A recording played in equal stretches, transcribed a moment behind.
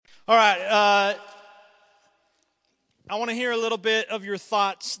All right. I want to hear a little bit of your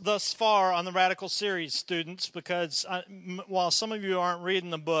thoughts thus far on the Radical series, students, because while some of you aren't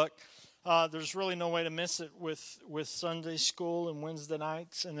reading the book, there's really no way to miss it with Sunday school and Wednesday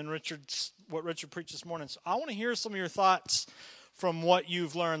nights, and then what Richard preached this morning. So I want to hear some of your thoughts from what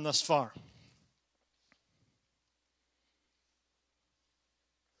you've learned thus far.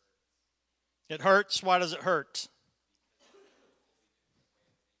 It hurts. Why does it hurt?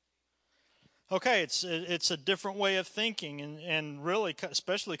 Okay, it's a different way of thinking, and really,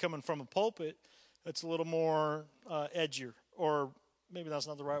 especially coming from a pulpit, it's a little more edgier, or maybe that's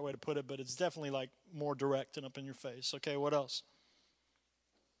not the right way to put it, but it's definitely like more direct and up in your face. Okay, what else?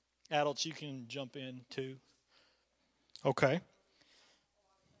 Adults, you can jump in too. Okay.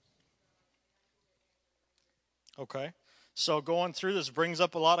 Okay. So going through this brings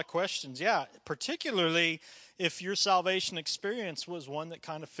up a lot of questions. Yeah, particularly if your salvation experience was one that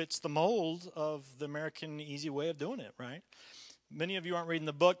kind of fits the mold of the American easy way of doing it, right? Many of you aren't reading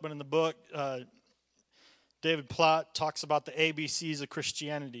the book, but in the book, David Platt talks about the ABCs of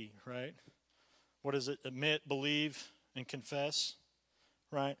Christianity, right? What is it? Admit, believe, and confess,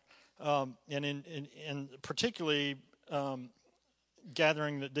 right? And particularly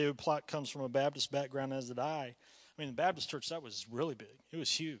gathering that David Platt comes from a Baptist background, as did I. I mean, the Baptist church, that was really big. It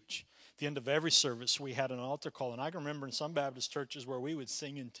was huge. At the end of every service, we had an altar call. And I can remember in some Baptist churches where we would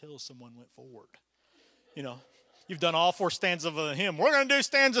sing until someone went forward. You know, you've done all four stanzas of a hymn. We're going to do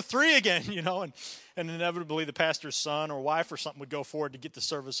stanza 3 again, and inevitably the pastor's son or wife or something would go forward to get the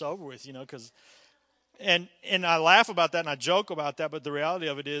service over with, because, and I laugh about that and I joke about that, but the reality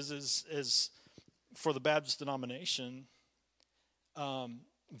of it is for the Baptist denomination, the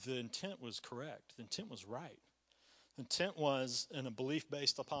intent was correct. The intent was right. The intent was in a belief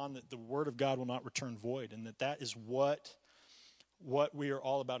based upon that the Word of God will not return void, and that is what we are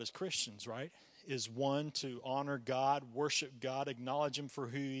all about as Christians, right? Is one, to honor God, worship God, acknowledge Him for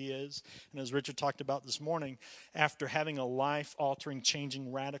who He is. And as Richard talked about this morning, after having a life-altering,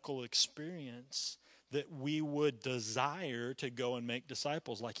 changing, radical experience, that we would desire to go and make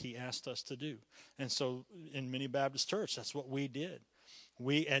disciples like He asked us to do. And so in many Baptist churches, that's what we did.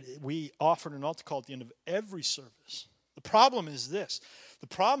 We offered an altar call at the end of every service. The problem is this. The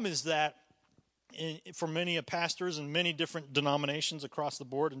problem is that for many pastors and many different denominations across the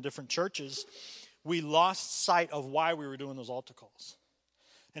board in different churches, we lost sight of why we were doing those altar calls.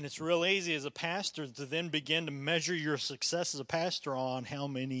 And it's real easy as a pastor to then begin to measure your success as a pastor on how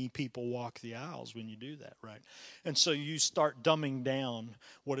many people walk the aisles when you do that, right? And so you start dumbing down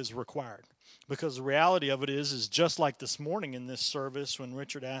what is required. Because the reality of it is just like this morning in this service when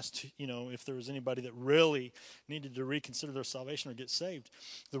Richard asked, if there was anybody that really needed to reconsider their salvation or get saved.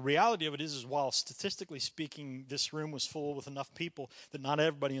 The reality of it is while statistically speaking, this room was full with enough people that not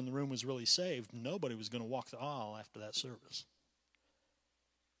everybody in the room was really saved, nobody was going to walk the aisle after that service.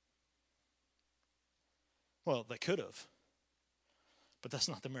 Well, they could have, but that's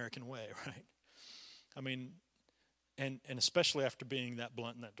not the American way, right? I mean, and especially after being that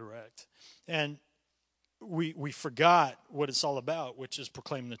blunt and that direct. And we forgot what it's all about, which is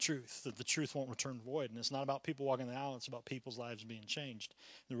proclaiming the truth, that the truth won't return void. And it's not about people walking the aisle, it's about people's lives being changed.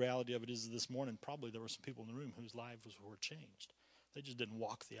 The reality of it is this morning, probably there were some people in the room whose lives were changed. They just didn't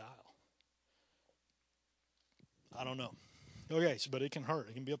walk the aisle. I don't know. Okay, but it can hurt.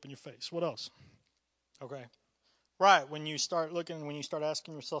 It can be up in your face. What else? Okay. Right, when you start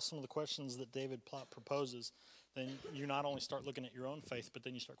asking yourself some of the questions that David Platt proposes, then you not only start looking at your own faith, but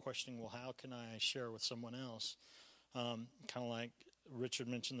then you start questioning, well, how can I share with someone else? Kind of like Richard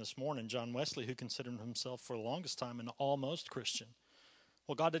mentioned this morning, John Wesley, who considered himself for the longest time an almost Christian.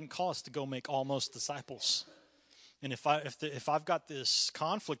 Well, God didn't call us to go make almost disciples. And if I've got this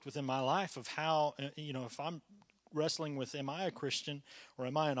conflict within my life of how, if I'm wrestling with, am I a Christian or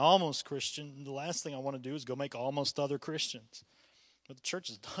am I an almost Christian? The last thing I want to do is go make almost other Christians. But the church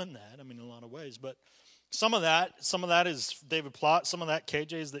has done that, in a lot of ways. But some of that is David Platt. Some of that,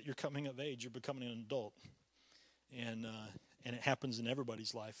 KJ, is that you're coming of age. You're becoming an adult. And it happens in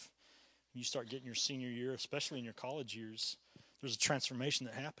everybody's life. When you start getting your senior year, especially in your college years, there's a transformation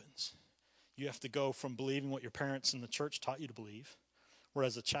that happens. You have to go from believing what your parents in the church taught you to believe,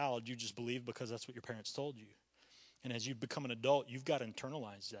 whereas a child, you just believe because that's what your parents told you. And as you become an adult, you've got to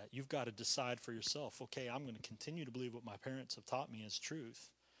internalize that. You've got to decide for yourself, okay, I'm going to continue to believe what my parents have taught me as truth,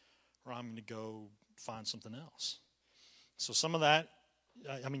 or I'm going to go find something else. So some of that,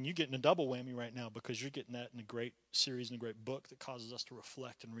 you're getting a double whammy right now because you're getting that in a great series and a great book that causes us to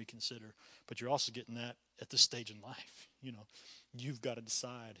reflect and reconsider. But you're also getting that at this stage in life. You've got to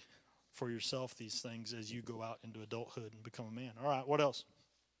decide for yourself these things as you go out into adulthood and become a man. All right, what else?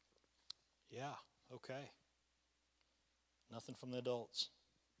 Yeah, okay. Nothing from the adults.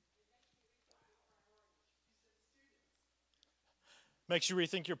 Makes you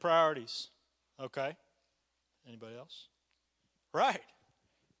rethink your priorities. Okay. Anybody else? Right.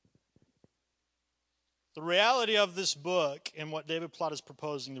 The reality of this book and what David Platt is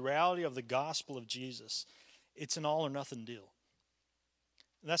proposing, the reality of the gospel of Jesus, it's an all or nothing deal.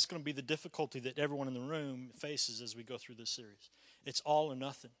 And that's going to be the difficulty that everyone in the room faces as we go through this series. It's all or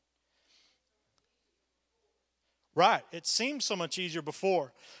nothing. Right. It seemed so much easier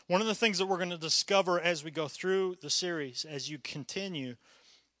before. One of the things that we're going to discover as we go through the series, as you continue,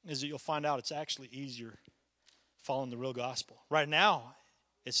 is that you'll find out it's actually easier following the real gospel. Right now,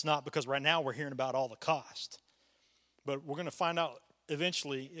 it's not, because right now we're hearing about all the cost. But we're going to find out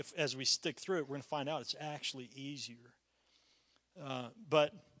eventually, if as we stick through it, we're going to find out it's actually easier.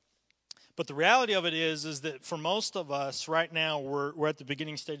 But the reality of it is that for most of us right now, we're at the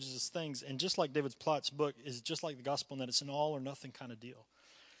beginning stages of things, and just like David Platt's book is just like the gospel in that it's an all or nothing kind of deal.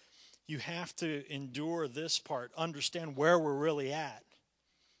 You have to endure this part, understand where we're really at,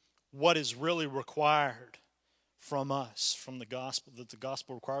 what is really required from us, from the gospel, that the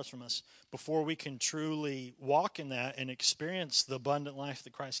gospel requires from us, before we can truly walk in that and experience the abundant life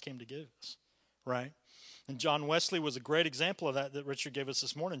that Christ came to give us, right? And John Wesley was a great example of that Richard gave us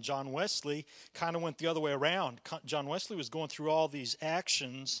this morning. John Wesley kind of went the other way around. John Wesley was going through all these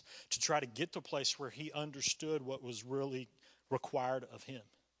actions to try to get to a place where he understood what was really required of him.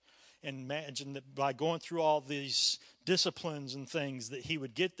 And imagine that by going through all these disciplines and things that he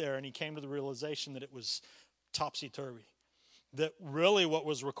would get there, and he came to the realization that it was topsy-turvy. That really what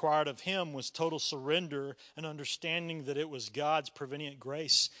was required of him was total surrender and understanding that it was God's prevenient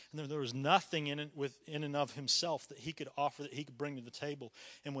grace, and there was nothing in and of himself that he could offer, that he could bring to the table.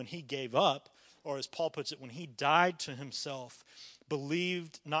 And when he gave up, or as Paul puts it, when he died to himself,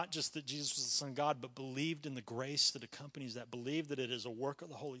 believed not just that Jesus was the Son of God, but believed in the grace that accompanies that, believed that it is a work of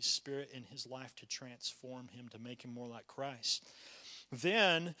the Holy Spirit in his life to transform him, to make him more like Christ.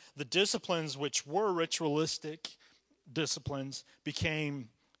 Then the disciplines which were ritualistic disciplines became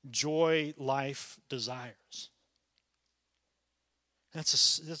joy, life, desires. That's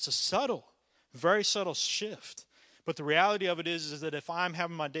a subtle, very subtle shift. But the reality of it is that if I'm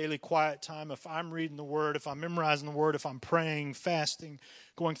having my daily quiet time, if I'm reading the Word, if I'm memorizing the Word, if I'm praying, fasting,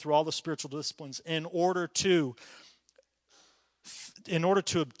 going through all the spiritual disciplines, in order to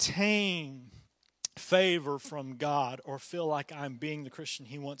obtain favor from God or feel like I'm being the Christian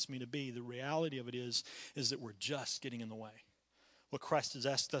He wants me to be, the reality of it is that we're just getting in the way. What Christ has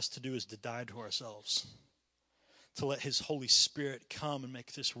asked us to do is to die to ourselves, to let His Holy Spirit come and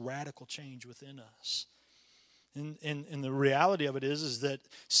make this radical change within us. And the reality of it is that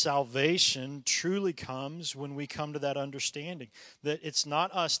salvation truly comes when we come to that understanding. That it's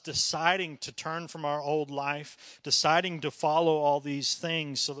not us deciding to turn from our old life, deciding to follow all these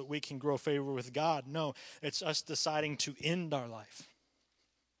things so that we can grow favor with God. No, it's us deciding to end our life.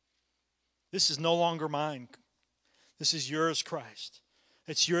 This is no longer mine. This is yours, Christ.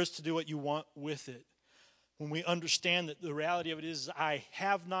 It's yours to do what you want with it. When we understand that the reality of it is I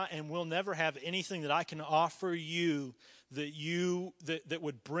have not and will never have anything that I can offer you that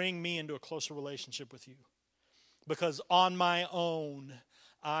would bring me into a closer relationship with you. Because on my own,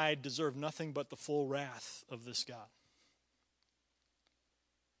 I deserve nothing but the full wrath of this God.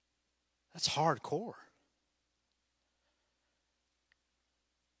 That's hardcore.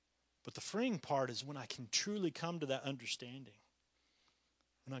 But the freeing part is when I can truly come to that understanding.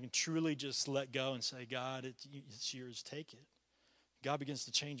 When I can truly just let go and say, God, it's yours, take it. God begins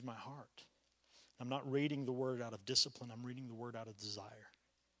to change my heart. I'm not reading the Word out of discipline. I'm reading the Word out of desire.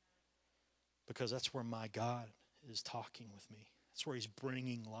 Because that's where my God is talking with me. That's where He's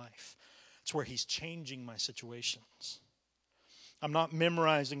bringing life. That's where He's changing my situations. I'm not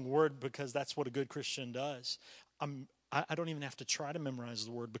memorizing Word because that's what a good Christian does. I don't even have to try to memorize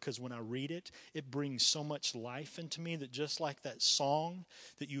the Word, because when I read it, it brings so much life into me that just like that song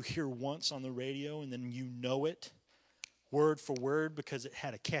that you hear once on the radio and then you know it word for word because it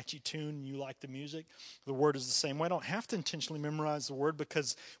had a catchy tune and you like the music, the Word is the same way. I don't have to intentionally memorize the Word,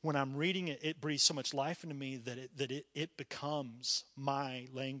 because when I'm reading it, it breathes so much life into me that it becomes my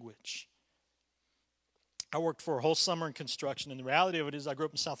language. I worked for a whole summer in construction, and the reality of it is I grew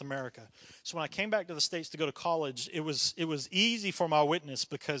up in South America. So when I came back to the States to go to college, it was easy for my witness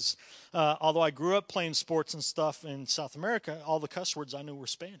because although I grew up playing sports and stuff in South America, all the cuss words I knew were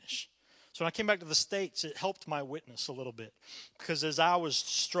Spanish. So when I came back to the States, it helped my witness a little bit. Because as I was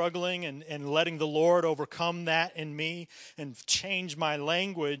struggling and letting the Lord overcome that in me and change my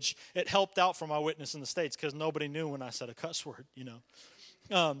language, it helped out for my witness in the States because nobody knew when I said a cuss word, you know.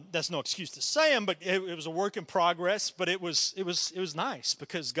 That's no excuse to say them, but it was a work in progress. But it was nice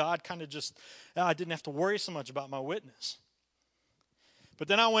because God kind of just, I didn't have to worry so much about my witness. But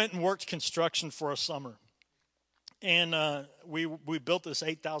then I went and worked construction for a summer. And we built this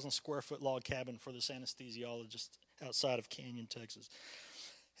 8,000 square foot log cabin for this anesthesiologist outside of Canyon, Texas.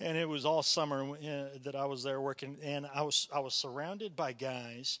 And it was all summer that I was there working, and I was surrounded by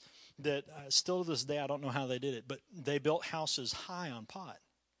guys that still to this day I don't know how they did it, but they built houses high on pot.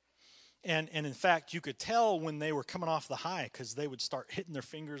 And in fact, you could tell when they were coming off the high because they would start hitting their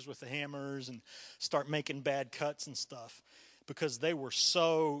fingers with the hammers and start making bad cuts and stuff, because they were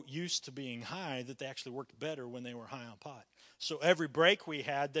so used to being high that they actually worked better when they were high on pot. So every break we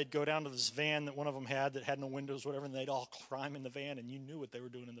had, they'd go down to this van that one of them had that had no windows, whatever, and they'd all climb in the van, and you knew what they were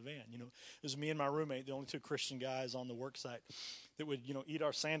doing in the van. You know, it was me and my roommate, the only two Christian guys on the work site, that would, you know, eat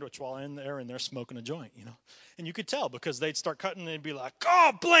our sandwich while in there, and they're smoking a joint, you know. And you could tell because they'd start cutting, and they'd be like,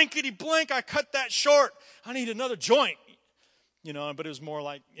 "Oh, blankety blank, I cut that short. I need another joint." You know, but it was more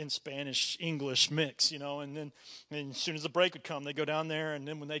like in Spanish, English mix, you know, and then as soon as the break would come, they'd go down there, and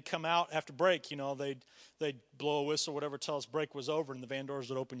then when they'd come out after break, you know, they'd blow a whistle, whatever, tell us break was over, and the van doors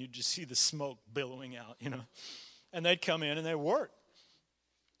would open, you'd just see the smoke billowing out, you know, and they'd come in and they'd work.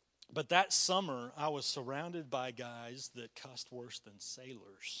 But that summer, I was surrounded by guys that cussed worse than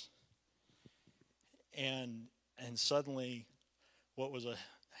sailors. And suddenly, what was a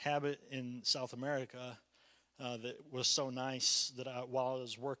habit in South America that was so nice that while I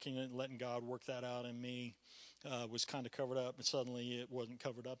was working and letting God work that out in me, was kind of covered up, and suddenly it wasn't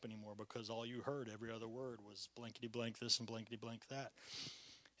covered up anymore because all you heard, every other word, was blankety blank this and blankety blank that.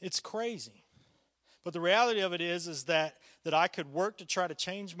 It's crazy. But the reality of it is that I could work to try to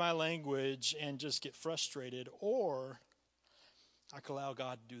change my language and just get frustrated, or I could allow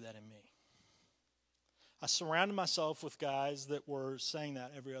God to do that in me. I surrounded myself with guys that were saying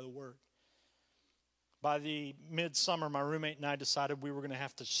that every other word. By the midsummer, my roommate and I decided we were going to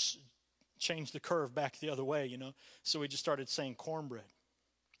have to change the curve back the other way, you know. So we just started saying cornbread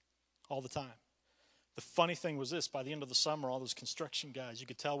all the time. The funny thing was this: by the end of the summer, all those construction guys, you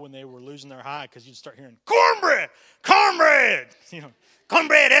could tell when they were losing their high because you'd start hearing cornbread, cornbread, you know,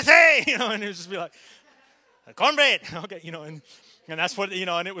 cornbread, S.A., you know, and it would just be like, cornbread, okay, you know, and that's what, you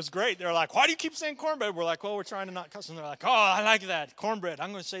know, and it was great. They're like, "Why do you keep saying cornbread?" We're like, "Well, we're trying to not cuss." And they're like, "Oh, I like that, cornbread.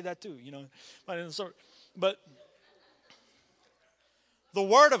 I'm going to say that too," you know. But the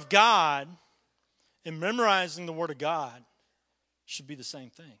Word of God and memorizing the Word of God should be the same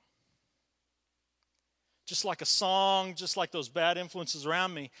thing. Just like a song, just like those bad influences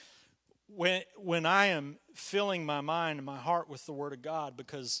around me, when I am filling my mind and my heart with the Word of God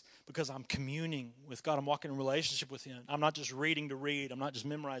because I'm communing with God, I'm walking in relationship with Him. I'm not just reading to read. I'm not just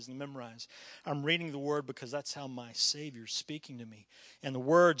memorizing to memorize. I'm reading the Word because that's how my Savior's speaking to me. And the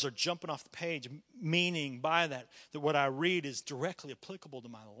words are jumping off the page, meaning by that what I read is directly applicable to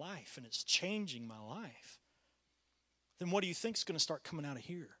my life and it's changing my life. Then what do you think is going to start coming out of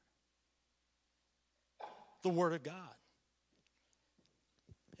here? The Word of God.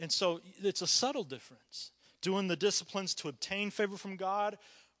 And so it's a subtle difference. Doing the disciplines to obtain favor from God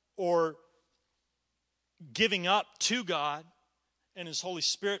or giving up to God and His Holy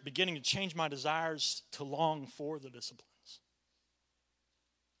Spirit beginning to change my desires to long for the disciplines.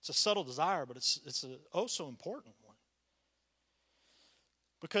 It's a subtle desire, but it's a oh so important one.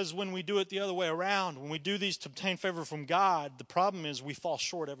 Because when we do it the other way around, when we do these to obtain favor from God, the problem is we fall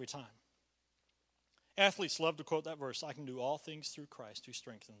short every time. Athletes love to quote that verse, "I can do all things through Christ who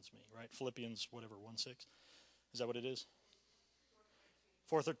strengthens me," right? Philippians, 1:6. Is that what it is?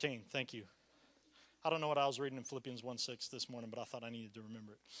 4:13, thank you. I don't know what I was reading in Philippians 1:6 this morning, but I thought I needed to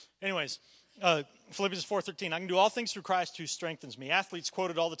remember it. Anyways, Philippians 4:13, "I can do all things through Christ who strengthens me." Athletes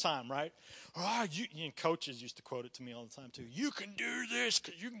quote it all the time, right? Oh, coaches used to quote it to me all the time too. "You can do this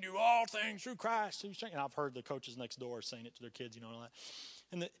because you can do all things through Christ who strengthens." And I've heard the coaches next door saying it to their kids, you know, and all that.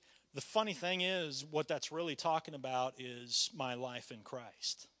 And the funny thing is, what that's really talking about is my life in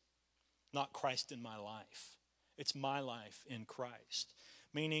Christ, not Christ in my life. It's my life in Christ,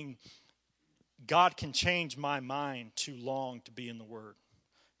 meaning God can change my mind to long to be in the Word.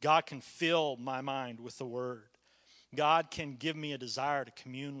 God can fill my mind with the Word. God can give me a desire to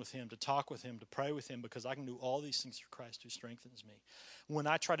commune with Him, to talk with Him, to pray with Him, because I can do all these things through Christ who strengthens me. When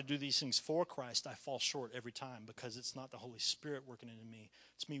I try to do these things for Christ, I fall short every time because it's not the Holy Spirit working into me.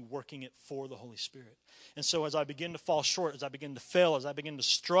 It's me working it for the Holy Spirit. And so as I begin to fall short, as I begin to fail, as I begin to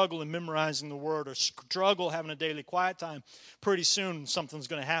struggle in memorizing the Word or struggle having a daily quiet time, pretty soon something's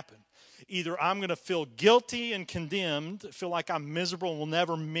going to happen. Either I'm going to feel guilty and condemned, feel like I'm miserable and will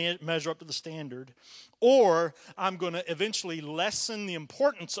never measure up to the standard, or I'm going to eventually lessen the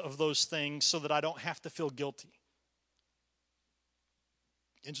importance of those things so that I don't have to feel guilty.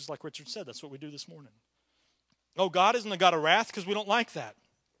 And just like Richard said, that's what we do this morning. Oh, God isn't a God of wrath because we don't like that.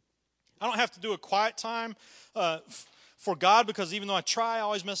 I don't have to do a quiet time for God because even though I try, I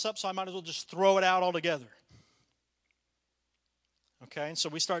always mess up, so I might as well just throw it out altogether. Okay, and so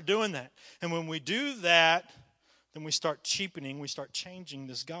we start doing that. And when we do that, then we start cheapening, we start changing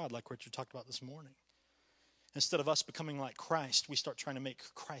this God like Richard talked about this morning. Instead of us becoming like Christ, we start trying to make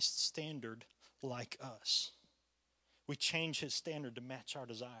Christ's standard like us. We change his standard to match our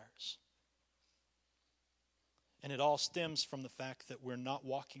desires. And it all stems from the fact that we're not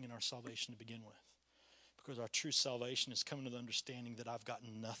walking in our salvation to begin with. Because our true salvation is coming to the understanding that I've got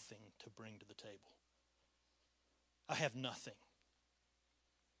nothing to bring to the table. I have nothing.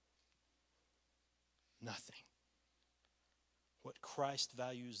 Nothing. What Christ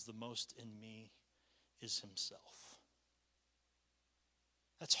values the most in me is himself.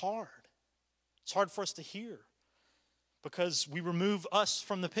 That's hard. It's hard for us to hear because we remove us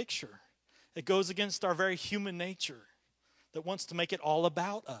from the picture. It goes against our very human nature that wants to make it all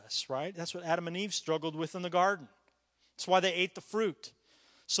about us, right? That's what Adam and Eve struggled with in the garden. That's why they ate the fruit,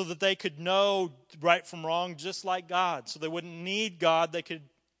 so that they could know right from wrong just like God. So they wouldn't need God, they could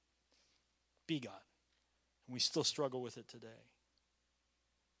be God. And we still struggle with it today.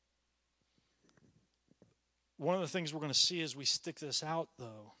 One of the things we're going to see as we stick this out,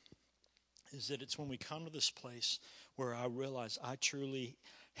 though, is that it's when we come to this place where I realize I truly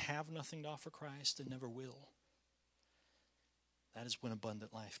have nothing to offer Christ and never will. That is when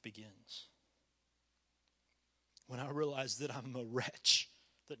abundant life begins. When I realize that I'm a wretch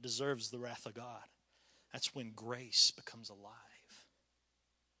that deserves the wrath of God, that's when grace becomes alive.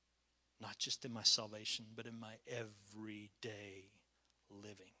 Not just in my salvation, but in my everyday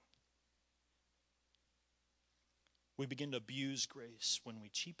living. We begin to abuse grace when we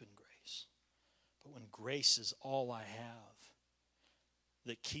cheapen grace. But when grace is all I have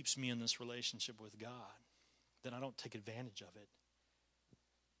that keeps me in this relationship with God, then I don't take advantage of it.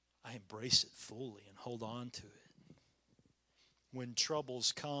 I embrace it fully and hold on to it. When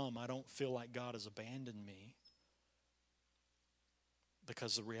troubles come, I don't feel like God has abandoned me,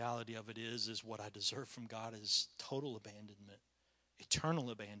 because the reality of it is what I deserve from God is total abandonment, eternal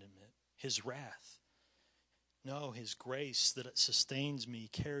abandonment, his wrath. No, his grace that it sustains me,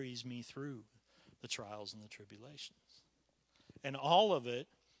 carries me through the trials and the tribulations. And all of it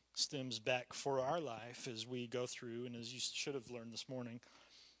stems back for our life as we go through, and as you should have learned this morning,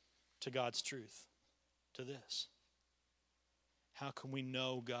 to God's truth, to this. How can we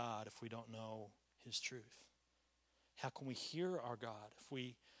know God if we don't know his truth? How can we hear our God if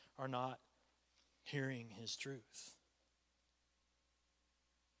we are not hearing his truth?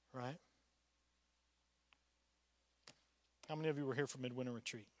 Right? How many of you were here for Midwinter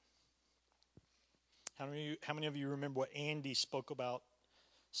Retreat? How many of you remember what Andy spoke about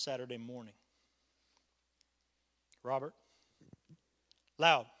Saturday morning? Robert?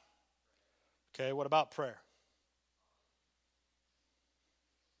 Loud. Okay, what about prayer?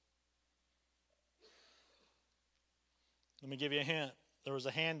 Let me give you a hint. There was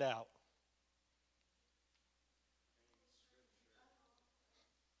a handout.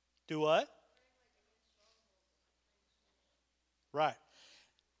 Do what? Right.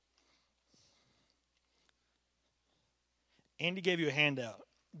 Andy gave you a handout.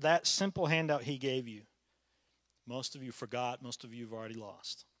 That simple handout he gave you, most of you forgot, most of you have already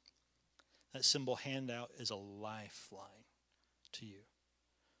lost. That simple handout is a lifeline to you.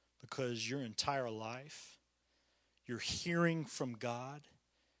 Because your entire life, your hearing from God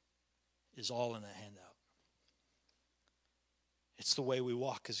is all in that handout. It's the way we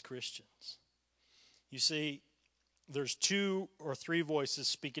walk as Christians. You see, there's 2 or 3 voices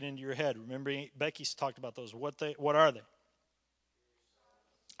speaking into your head. Remember, Becky's talked about those. What are they?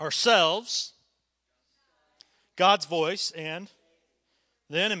 Ourselves, God's voice, and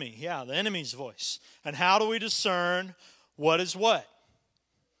the enemy. Yeah, the enemy's voice. And how do we discern what is what?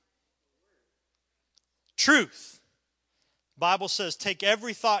 Truth. The Bible says take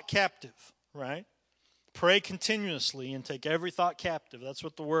every thought captive, right? Pray continuously and take every thought captive. That's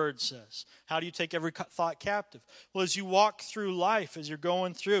what the word says. How do you take every thought captive? Well, as you walk through life, as you're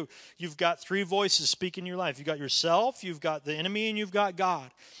going through, you've got 3 voices speaking in your life. You've got yourself, you've got the enemy, and you've got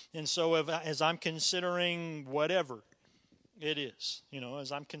God. And so as I'm considering whatever it is,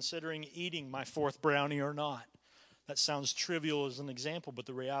 as I'm considering eating my 4th brownie or not, that sounds trivial as an example, but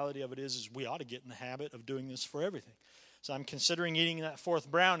the reality of it is we ought to get in the habit of doing this for everything. So I'm considering eating that fourth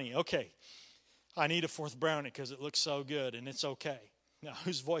brownie. Okay, I need a fourth brownie because it looks so good and it's okay. Now,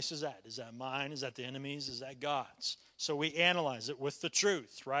 whose voice is that? Is that mine? Is that the enemy's? Is that God's? So we analyze it with the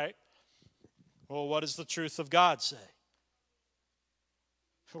truth, right? Well, what does the truth of God say?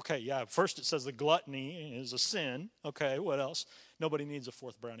 Okay, yeah, first it says the gluttony is a sin. Okay, what else? Nobody needs a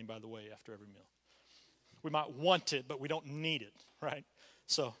fourth brownie, by the way, after every meal. We might want it, but we don't need it, right?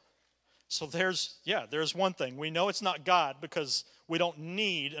 So there's one thing. We know it's not God because we don't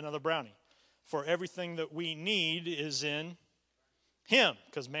need another brownie. For everything that we need is in Him,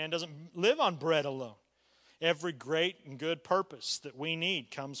 because man doesn't live on bread alone. Every great and good purpose that we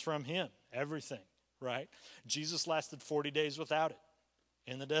need comes from Him. Everything, right? Jesus lasted 40 days without it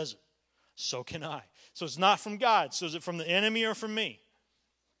in the desert. So can I. So it's not from God. So is it from the enemy or from me?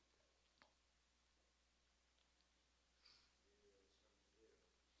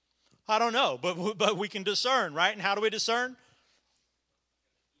 I don't know, but we can discern, right? And how do we discern?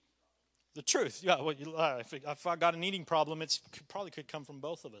 The truth. Yeah, well, if I got an eating problem, it probably could come from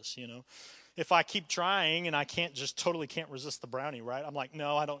both of us, you know. If I keep trying and I can't resist the brownie, right? I'm like,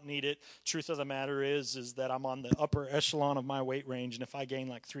 no, I don't need it. Truth of the matter is that I'm on the upper echelon of my weight range, and if I gain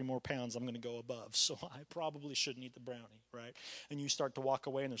like 3 more pounds, I'm going to go above. So I probably shouldn't eat the brownie, right? And you start to walk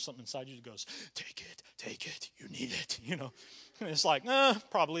away, and there's something inside you that goes, take it, you need it, you know. And it's like,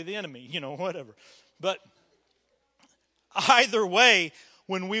 probably the enemy, you know, whatever. But either way,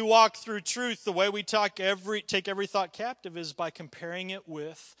 when we walk through truth, the way we take every thought captive is by comparing it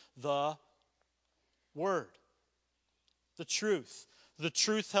with the Word, the truth. The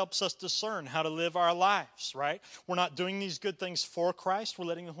truth helps us discern how to live our lives, right? We're not doing these good things for Christ. We're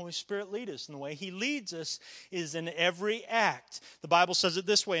letting the Holy Spirit lead us. And the way He leads us is in every act. The Bible says it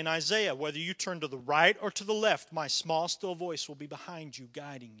this way in Isaiah, whether you turn to the right or to the left, my small, still voice will be behind you,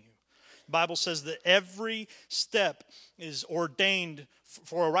 guiding you. The Bible says that every step is ordained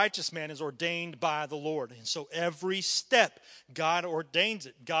for a righteous man is ordained by the Lord. And so every step, God ordains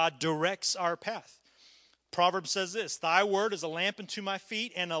it. God directs our path. Proverbs says this, thy word is a lamp unto my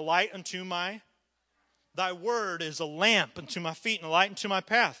feet and a light unto my... Thy word is a lamp unto my feet and a light unto my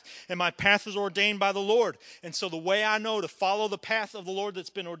path. And my path is ordained by the Lord. And so the way I know to follow the path of the Lord that's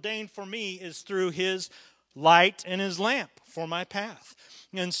been ordained for me is through His light and His lamp for my path.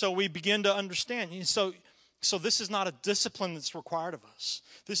 And so we begin to understand. So this is not a discipline that's required of us.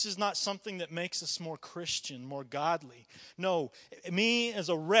 This is not something that makes us more Christian, more godly. No, me as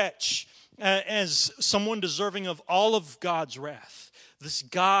a wretch, as someone deserving of all of God's wrath, this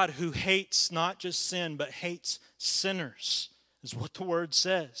God who hates not just sin, but hates sinners, is what the Word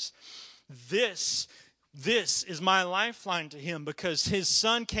says. This is my lifeline to Him because His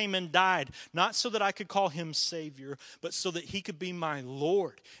Son came and died, not so that I could call Him Savior, but so that He could be my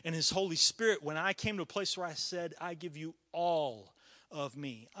Lord. And His Holy Spirit, when I came to a place where I said, I give you all of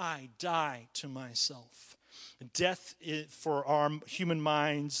me, I die to myself. Death for our human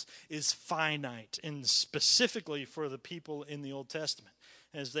minds is finite, and specifically for the people in the Old Testament,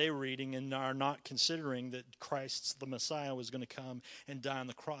 as they're reading and are not considering that Christ, the Messiah, was going to come and die on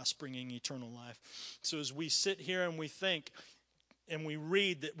the cross, bringing eternal life. So as we sit here and we think and we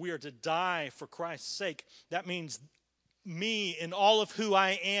read that we are to die for Christ's sake, that means me and all of who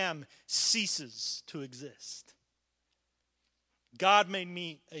I am ceases to exist. God made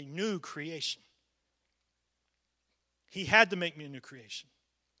me a new creation. He had to make me a new creation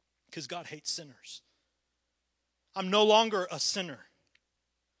because God hates sinners. I'm no longer a sinner.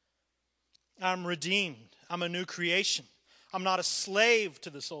 I'm redeemed. I'm a new creation. I'm not a slave to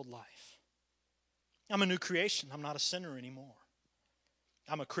this old life. I'm a new creation. I'm not a sinner anymore.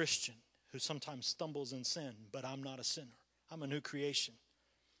 I'm a Christian who sometimes stumbles in sin, but I'm not a sinner. I'm a new creation.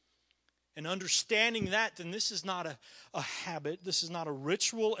 And understanding that, then this is not a habit, this is not a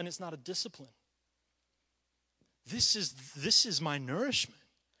ritual, and it's not a discipline. This is my nourishment.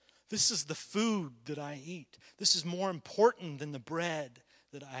 This is the food that I eat. This is more important than the bread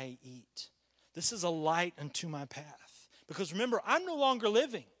that I eat. This is a light unto my path. Because remember, I'm no longer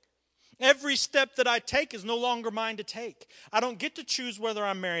living. Every step that I take is no longer mine to take. I don't get to choose whether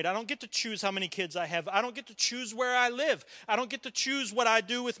I'm married. I don't get to choose how many kids I have. I don't get to choose where I live. I don't get to choose what I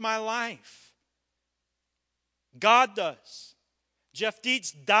do with my life. God does. Jeff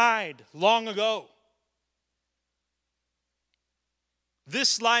Dietz died long ago.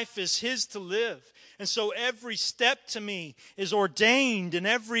 This life is His to live. And so every step to me is ordained, and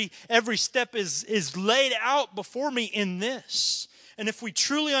every step is laid out before me in this. And if we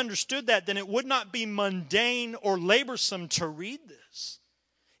truly understood that, then it would not be mundane or laborsome to read this.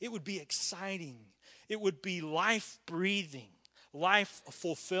 It would be exciting. It would be life-breathing,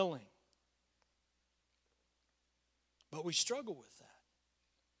 life-fulfilling. But we struggle with that.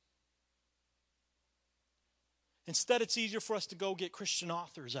 Instead, it's easier for us to go get Christian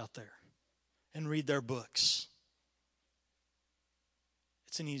authors out there and read their books.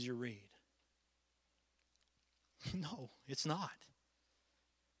 It's an easier read. No, it's not.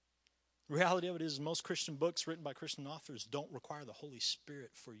 The reality of it is most Christian books written by Christian authors don't require the Holy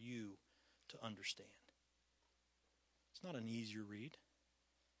Spirit for you to understand. It's not an easier read.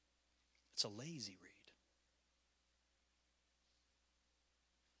 It's a lazy read.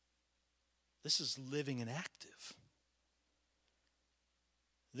 This is living and active.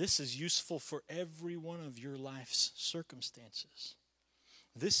 This is useful for every one of your life's circumstances.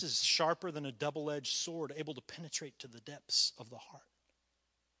 This is sharper than a double-edged sword, able to penetrate to the depths of the heart.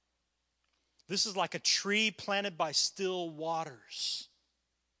 This is like a tree planted by still waters.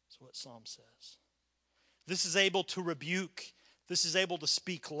 That's what Psalm says. This is able to rebuke. This is able to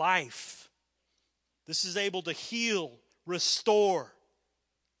speak life. This is able to heal, restore,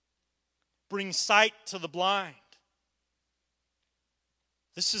 bring sight to the blind.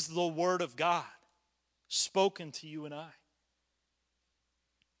 This is the Word of God spoken to you and I.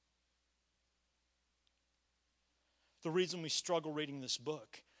 The reason we struggle reading this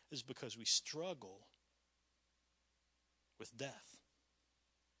book is because we struggle with death.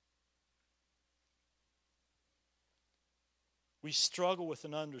 We struggle with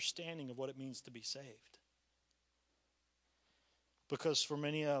an understanding of what it means to be saved. Because for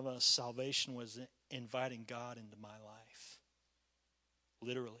many of us, salvation was inviting God into my life.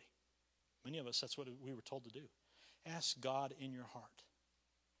 Literally. Many of us, that's what we were told to do. Ask God in your heart.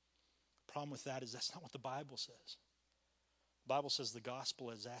 The problem with that is that's not what the Bible says. The Bible says the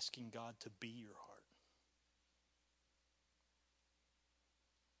gospel is asking God to be your heart.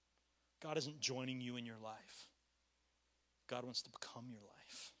 God isn't joining you in your life. God wants to become your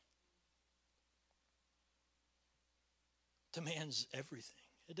life. It demands everything.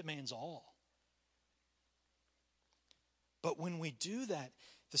 It demands all. But when we do that,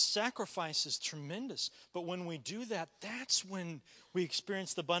 the sacrifice is tremendous. But when we do that, that's when we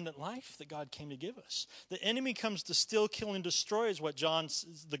experience the abundant life that God came to give us. The enemy comes to steal, kill, and destroy is what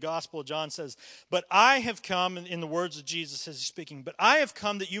the Gospel of John says. But I have come, in the words of Jesus as he's speaking, but I have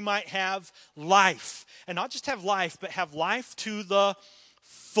come that you might have life. And not just have life, but have life to the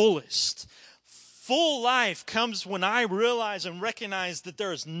fullest. Full life comes when I realize and recognize that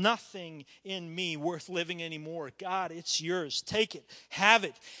there is nothing in me worth living anymore. God, it's yours. Take it. Have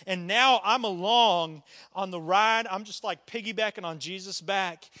it. And now I'm along on the ride. I'm just like piggybacking on Jesus'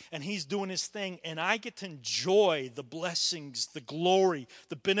 back, and he's doing his thing. And I get to enjoy the blessings, the glory,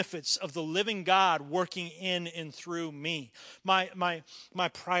 the benefits of the living God working in and through me. My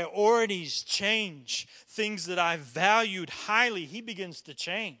priorities change. Things that I valued highly, he begins to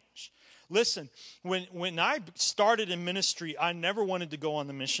change. Listen, when I started in ministry, I never wanted to go on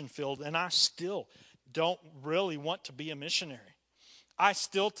the mission field, and I still don't really want to be a missionary. I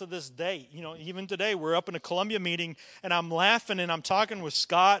still, to this day, even today, we're up in a Columbia meeting, and I'm laughing, and I'm talking with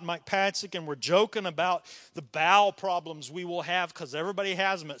Scott and Mike Patsick, and we're joking about the bowel problems we will have, because everybody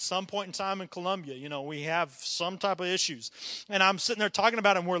has them at some point in time in Columbia. We have some type of issues. And I'm sitting there talking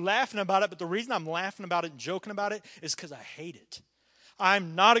about it, and we're laughing about it, but the reason I'm laughing about it and joking about it is because I hate it.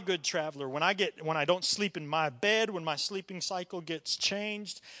 I'm not a good traveler. When I don't sleep in my bed, when my sleeping cycle gets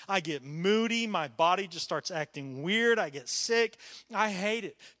changed, I get moody. My body just starts acting weird. I get sick. I hate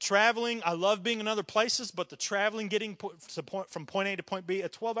it. Traveling, I love being in other places, but the traveling, getting from point A to point B, a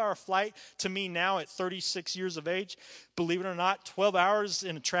 12-hour flight to me now at 36 years of age, believe it or not, 12 hours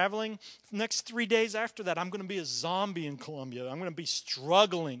in traveling. The next 3 days after that, I'm going to be a zombie in Colombia. I'm going to be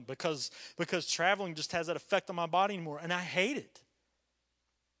struggling because traveling just has that effect on my body anymore, and I hate it.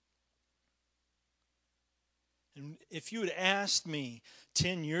 And if you had asked me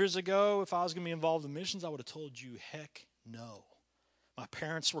 10 years ago if I was going to be involved in missions, I would have told you, heck no. My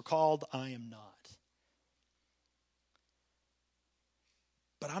parents were called, I am not.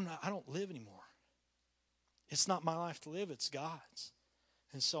 But I don't live anymore. It's not my life to live, it's God's.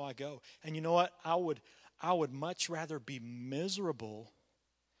 And so I go. And you know what? I would much rather be miserable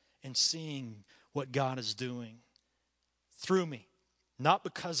in seeing what God is doing through me. Not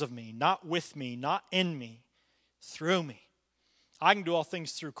because of me, not with me, not in me. Through me. I can do all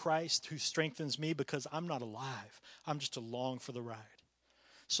things through Christ who strengthens me, because I'm not alive. I'm just along for the ride.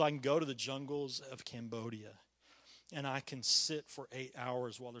 So I can go to the jungles of Cambodia, and I can sit for 8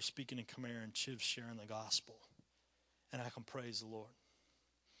 hours while they're speaking in Khmer and Chiv sharing the gospel, and I can praise the Lord.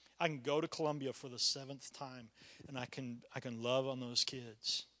 I can go to Colombia for the 7th time, and I can love on those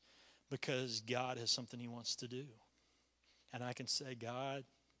kids because God has something he wants to do. And I can say, God,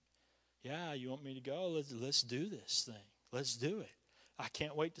 Yeah, you want me to go? Let's do this thing. Let's do it. I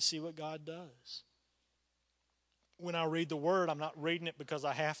can't wait to see what God does. When I read the Word, I'm not reading it because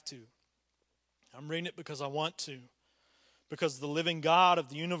I have to. I'm reading it because I want to. Because the living God of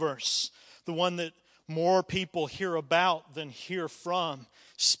the universe, the one that more people hear about than hear from,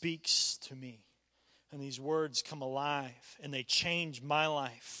 speaks to me. And these words come alive, and they change my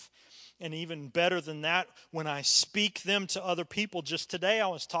life. And even better than that, when I speak them to other people. Just today I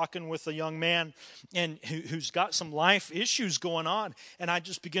was talking with a young man and who's got some life issues going on. And I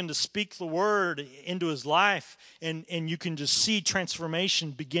just begin to speak the word into his life. And you can just see transformation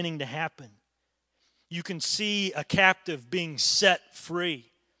beginning to happen. You can see a captive being set free.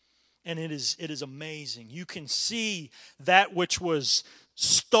 And it is amazing. You can see that which was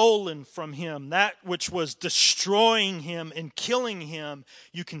stolen from him, that which was destroying him and killing him.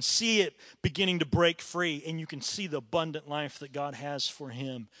 You can see it beginning to break free, and you can see the abundant life that God has for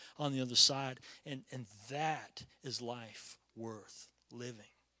him on the other side. And that is life worth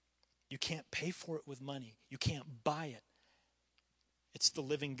living. You can't pay for it with money. You can't buy it. It's the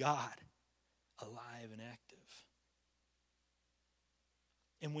living God, alive and active.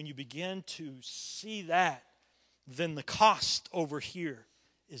 And when you begin to see that, then the cost over here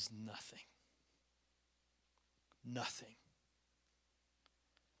is nothing. Nothing.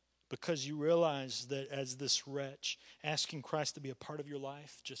 Because you realize that as this wretch, asking Christ to be a part of your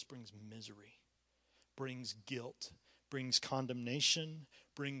life just brings misery, brings guilt, brings condemnation,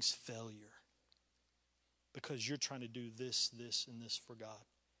 brings failure. Because you're trying to do this, and this for God.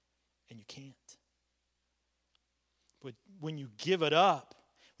 And you can't. But when you give it up,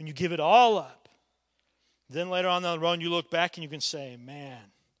 when you give it all up, then later on down the road you look back and you can say, man,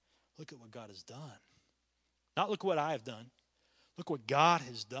 look at what God has done. Not look what I have done. Look what God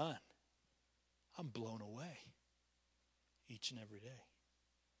has done. I'm blown away each and every day.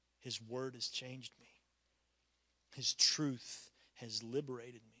 His word has changed me. His truth has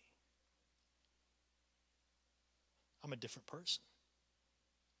liberated me. I'm a different person.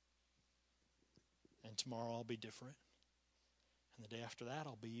 And tomorrow I'll be different. And the day after that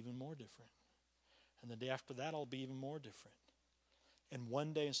I'll be even more different. And the day after that I'll be even more different. And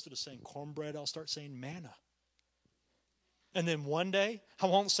one day instead of saying cornbread, I'll start saying manna. And then one day I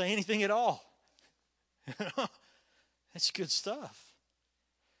won't say anything at all. That's good stuff.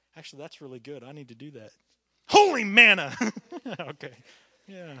 Actually, that's really good. I need to do that. Holy manna! Okay.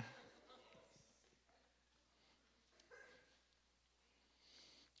 Yeah.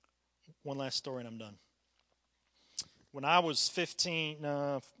 One last story and I'm done. When I was 15,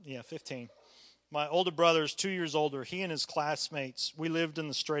 my older brother is 2 years older. He and his classmates, we lived in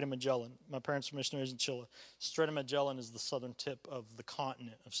the Strait of Magellan. My parents were missionaries in Chile. Strait of Magellan is the southern tip of the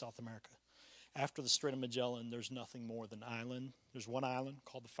continent of South America. After the Strait of Magellan, there's nothing more than island. There's one island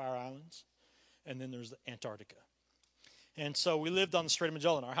called the Fire Islands, and then there's Antarctica. And so we lived on the Strait of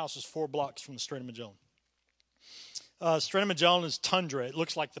Magellan. Our house was 4 blocks from the Strait of Magellan. Strait of Magellan is tundra. It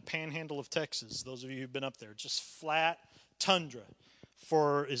looks like the panhandle of Texas. Those of you who've been up there, just flat tundra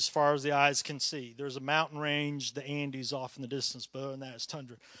for as far as the eyes can see. There's a mountain range, the Andes off in the distance, but other than that, it's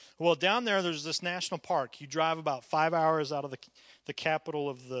tundra. Well, down there's this national park. You drive about 5 hours out of the capital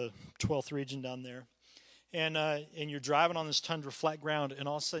of the 12th region down there, and you're driving on this tundra flat ground, and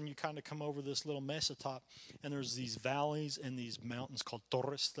all of a sudden you kind of come over this little mesa top, and there's these valleys and these mountains called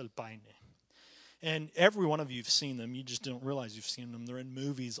Torres del Paine. And every one of you have seen them. You just don't realize you've seen them. They're in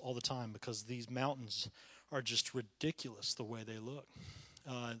movies all the time because these mountains are just ridiculous the way they look.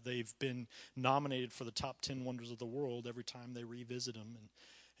 They've been nominated for the top 10 wonders of the world every time they revisit them.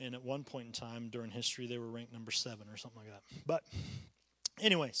 And at one point in time during history, they were ranked number 7 or something like that. But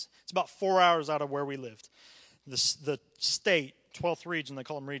anyways, it's about 4 hours out of where we lived. The state, 12th region, they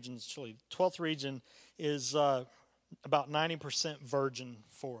call them regions, Chile. 12th region is about 90% virgin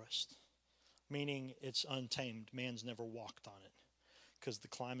forest. Meaning it's untamed. Man's never walked on it because the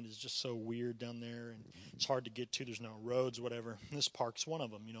climate is just so weird down there and it's hard to get to. There's no roads, whatever. And this park's one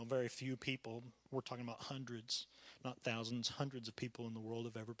of them. You know, very few people. We're talking about hundreds, not thousands, hundreds of people in the world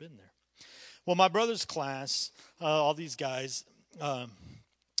have ever been there. Well, my brother's class, all these guys,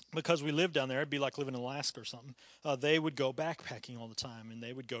 because we lived down there, it'd be like living in Alaska or something. They would go backpacking all the time and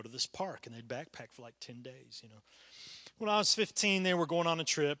they would go to this park and they'd backpack for like 10 days, you know. When I was 15, they were going on a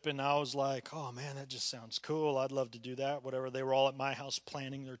trip, and I was like, oh, man, that just sounds cool. I'd love to do that, whatever. They were all at my house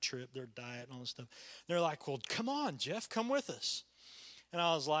planning their trip, their diet, and all this stuff. They're like, well, come on, Jeff, come with us. And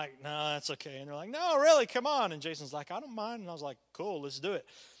I was like, no, that's okay. And they're like, no, really, come on. And Jason's like, I don't mind. And I was like, cool, let's do it.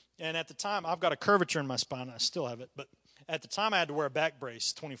 And at the time, I've got a curvature in my spine. I still have it. But at the time, I had to wear a back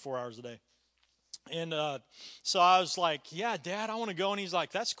brace 24 hours a day. And so I was like, yeah, Dad, I want to go. And he's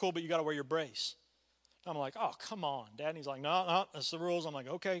like, that's cool, but you got to wear your brace. I'm like, oh, come on, Dad. And he's like, no, no, that's the rules. I'm like,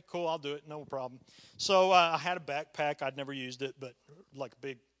 okay, cool, I'll do it, no problem. So I had a backpack. I'd never used it, but like a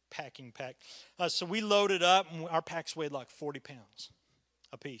big packing pack. So we loaded up, and our packs weighed like 40 pounds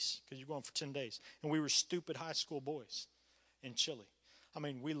a piece because you're going for 10 days. And we were stupid high school boys in Chile. I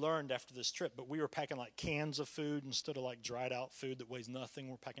mean, we learned after this trip, but we were packing like cans of food instead of like dried out food that weighs nothing.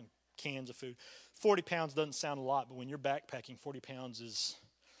 We're packing cans of food. 40 pounds doesn't sound a lot, but when you're backpacking, 40 pounds is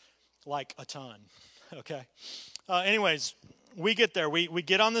like a ton. Okay. Anyways, we get there. We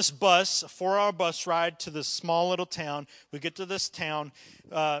get on this bus, a 4-hour bus ride to this small little town. We get to this town.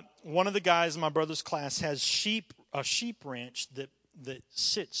 One of the guys in my brother's class has a sheep ranch that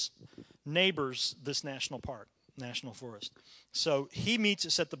sits neighbors this national park, national forest. So he meets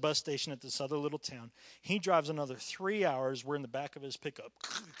us at the bus station at this other little town. He drives another 3 hours. We're in the back of his pickup,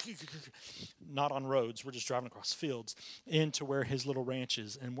 not on roads. We're just driving across fields into where his little ranch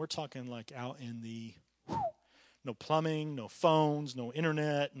is. And we're talking like out in the no plumbing, no phones, no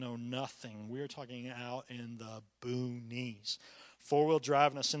internet, no nothing. We're talking out in the boonies. 4-wheel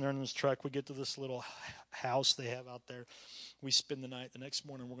driving us in there in this truck. We get to this little house they have out there. We spend the night. The next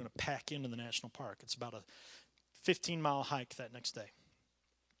morning, we're going to pack into the national park. It's about a 15-mile hike that next day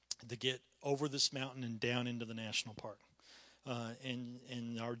to get over this mountain and down into the national park.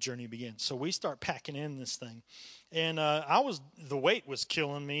 And our journey begins. So we start packing in this thing, and the weight was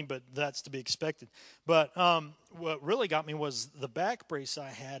killing me, but that's to be expected. But what really got me was the back brace I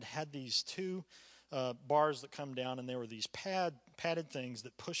had these two bars that come down, and they were these padded things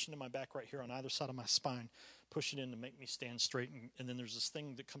that push into my back right here on either side of my spine, push it in to make me stand straight, and then there's this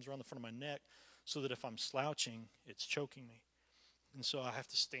thing that comes around the front of my neck so that if I'm slouching, it's choking me. And so I have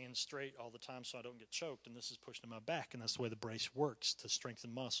to stand straight all the time so I don't get choked, and this is pushing my back, and that's the way the brace works to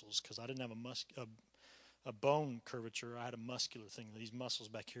strengthen muscles, because I didn't have a bone curvature. I had a muscular thing. These muscles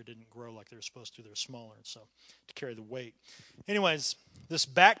back here didn't grow like they were supposed to. They're smaller, so to carry the weight. Anyways, this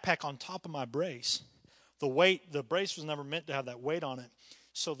backpack on top of my brace, the brace was never meant to have that weight on it,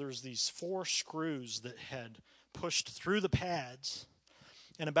 so there's these 4 screws that had pushed through the pads.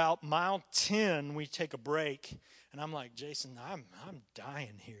 And about mile 10, we take a break, and I'm like, Jason, I'm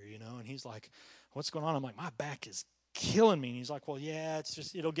dying here, you know. And he's like, what's going on? I'm like, my back is killing me. And he's like, well, yeah, it's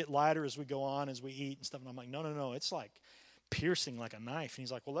just it'll get lighter as we go on, as we eat and stuff. And I'm like, no, it's like piercing like a knife. And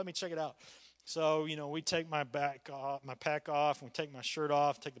he's like, well, let me check it out. So, you know, we take my pack off, and we take my shirt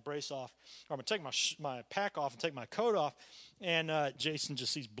off, take the brace off, or I'm going to take my pack off and take my coat off, and Jason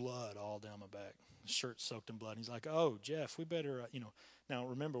just sees blood all down my back. The shirt's soaked in blood. And he's like, oh, Jeff, we better, Now,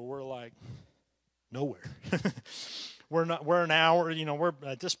 remember, we're like nowhere. We're an hour, we're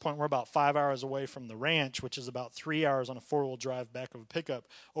at this point, we're about 5 hours away from the ranch, which is about 3 hours on a 4-wheel drive back of a pickup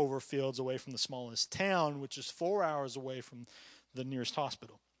over fields away from the smallest town, which is 4 hours away from the nearest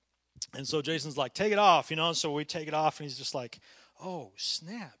hospital. And so Jason's like, take it off, so we take it off, and he's just like, oh,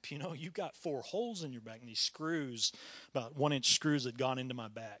 snap, you got 4 holes in your back, and these screws, about 1-inch screws had gone into my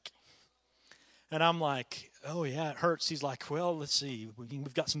back. And I'm like, oh, yeah, it hurts. He's like, well, let's see.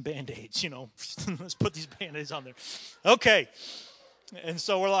 We've got some Band-Aids, Let's put these Band-Aids on there. Okay. And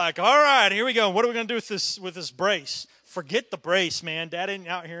so we're like, all right, here we go. What are we going to do with this brace? Forget the brace, man. Dad ain't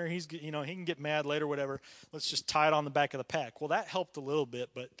out here. He's, he can get mad later, whatever. Let's just tie it on the back of the pack. Well, that helped a little bit,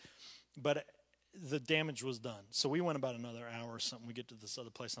 but the damage was done. So we went about another hour or something. We get to this other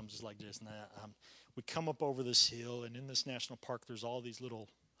place. I'm just like, Jason, we come up over this hill, and in this national park, there's all these little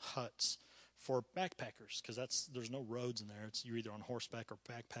huts for backpackers, because there's no roads in there. You're either on horseback or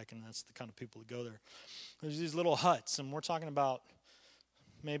backpacking. That's the kind of people that go there. There's these little huts, and we're talking about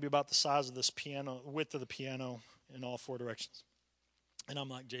maybe about the size of this piano, width of the piano in all 4 directions. And I'm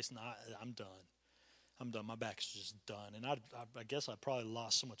like, Jason, I'm done. I'm done. My back's just done. And I guess I probably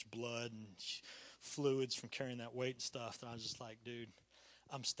lost so much blood and fluids from carrying that weight and stuff that I was just like, dude,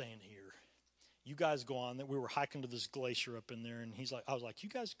 I'm staying here. You guys go on. We were hiking to this glacier up in there, and I was like, you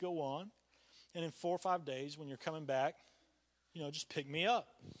guys go on. And in 4 or 5 days, when you're coming back, just pick me up.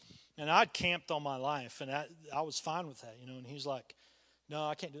 And I'd camped all my life, and I was fine with that, And he's like, no,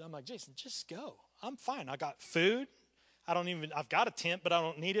 I can't do that. I'm like, Jason, just go. I'm fine. I got food. I've got a tent, but I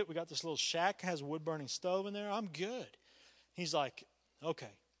don't need it. We got this little shack, has a wood-burning stove in there. I'm good. He's like,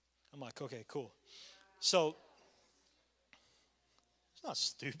 okay. I'm like, okay, cool. So, it's not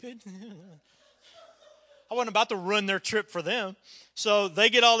stupid. I wasn't about to ruin their trip for them. So they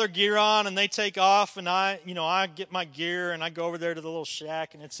get all their gear on and they take off, and I get my gear and I go over there to the little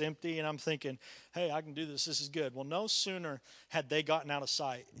shack and it's empty, and I'm thinking, hey, I can do this. This is good. Well, no sooner had they gotten out of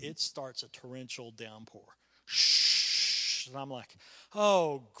sight, it starts a torrential downpour. Shh. And I'm like,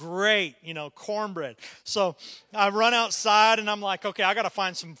 oh, great, cornbread. So I run outside, and I'm like, okay, I got to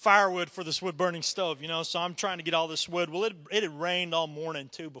find some firewood for this wood-burning stove, So I'm trying to get all this wood. Well, it had rained all morning,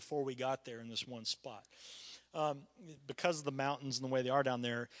 too, before we got there in this one spot. Because of the mountains and the way they are down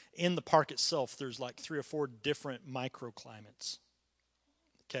there, in the park itself, there's like 3 or 4 different microclimates.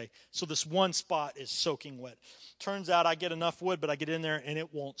 Okay, so this one spot is soaking wet. Turns out I get enough wood, but I get in there and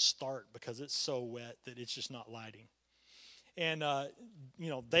it won't start because it's so wet that it's just not lighting. And,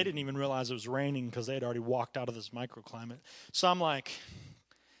 they didn't even realize it was raining because they had already walked out of this microclimate. So I'm like,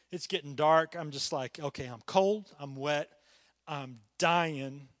 it's getting dark. I'm just like, okay, I'm cold, I'm wet, I'm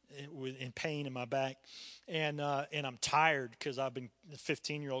dying in pain in my back, and I'm tired because I've been a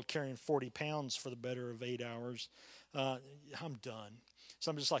 15-year-old carrying 40 pounds for the better of 8 hours. I'm done. So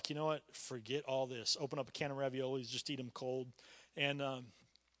I'm just like, you know what? Forget all this. Open up a can of raviolis, just eat them cold. And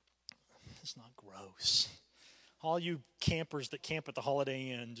it's not gross. All you campers that camp at the Holiday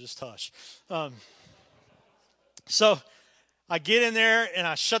Inn, just hush. So I get in there, and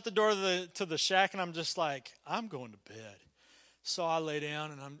I shut the door to the shack, and I'm just like, I'm going to bed. So I lay down,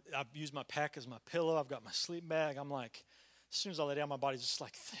 and I use my pack as my pillow. I've got my sleeping bag. I'm like, as soon as I lay down, my body's just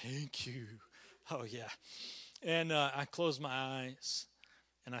like, thank you. Oh, yeah. And I close my eyes.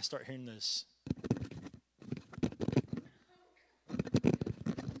 And I start hearing this.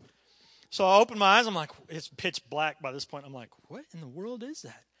 So I open my eyes. I'm like, it's pitch black by this point. I'm like, what in the world is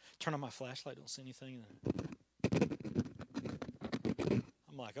that? Turn on my flashlight. Don't see anything.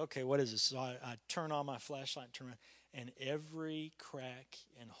 I'm like, okay, what is this? So I turn on my flashlight and turn around. And every crack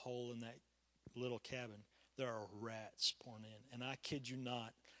and hole in that little cabin, there are rats pouring in. And I kid you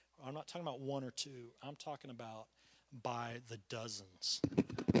not. I'm not talking about 1 or 2. I'm talking about by the dozens.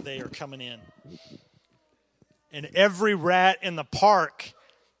 They are coming in. And every rat in the park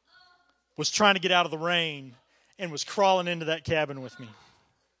was trying to get out of the rain and was crawling into that cabin with me.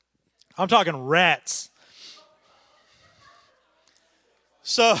 I'm talking rats.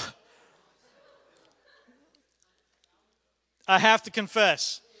 So I have to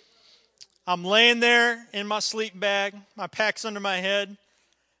confess, I'm laying there in my sleeping bag, my pack's under my head,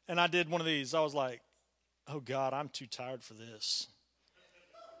 and I did one of these. I was like, oh God, I'm too tired for this.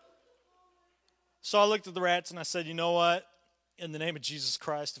 So I looked at the rats and I said, you know what? In the name of Jesus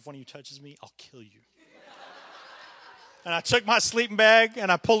Christ, if one of you touches me, I'll kill you. And I took my sleeping bag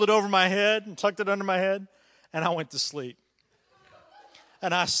and I pulled it over my head and tucked it under my head, and I went to sleep.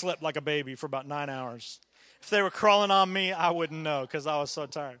 And I slept like a baby for about 9 hours. If they were crawling on me, I wouldn't know because I was so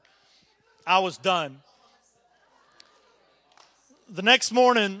tired. I was done. The next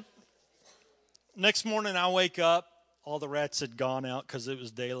morning I wake up. All the rats had gone out because it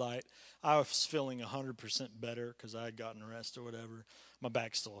was daylight. I was feeling 100% better because I had gotten a rest or whatever. My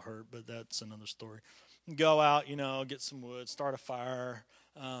back still hurt, but that's another story. Go out, get some wood, start a fire,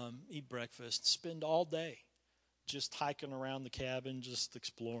 eat breakfast, spend all day just hiking around the cabin, just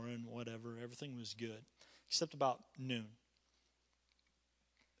exploring, whatever. Everything was good, except about noon.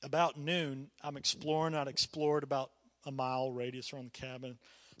 About noon, I'm exploring. I'd explored about a mile radius around the cabin,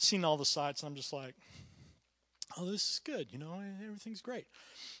 seen all the sights, and I'm just like, oh, this is good, everything's great.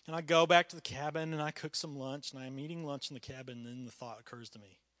 And I go back to the cabin, and I cook some lunch, and I'm eating lunch in the cabin, and then the thought occurs to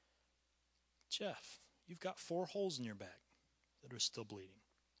me, Jeff, you've got 4 holes in your back that are still bleeding.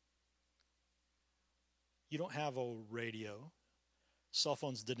 You don't have a radio. Cell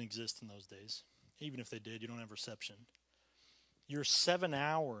phones didn't exist in those days. Even if they did, you don't have reception. You're 7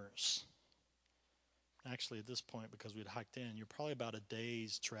 hours. Actually, at this point, because we'd hiked in, you're probably about a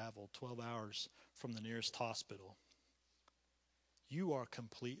day's travel, 12 hours from the nearest hospital. You are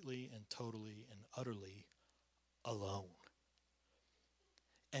completely and totally and utterly alone.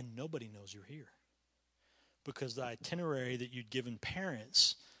 And nobody knows you're here. Because the itinerary that you'd given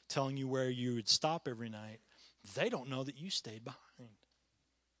parents telling you where you would stop every night, they don't know that you stayed behind.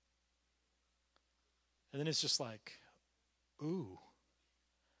 And then it's just like, ooh,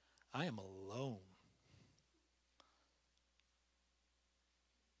 I am alone.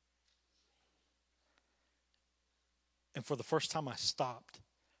 And for the first time, I stopped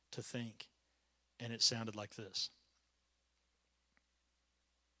to think, and it sounded like this.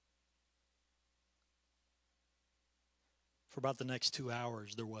 For about the next 2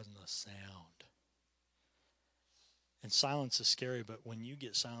 hours, there wasn't a sound. And silence is scary, but when you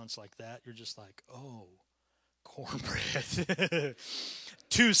get silence like that, you're just like, oh, cornbread.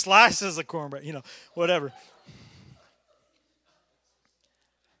 2 slices of cornbread, whatever.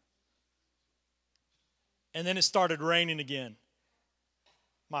 And then it started raining again.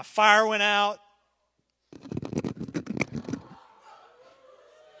 My fire went out.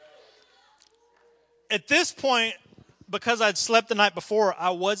 At this point, because I'd slept the night before,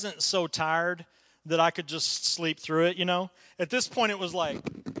 I wasn't so tired that I could just sleep through it, At this point, it was like,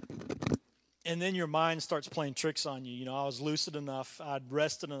 and then your mind starts playing tricks on you. I was lucid enough, I'd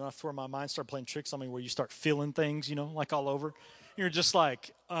rested enough where my mind started playing tricks on me where you start feeling things, like all over. You're just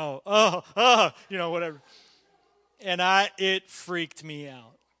like, whatever. And it freaked me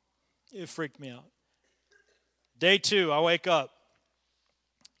out. It freaked me out. Day 2, I wake up,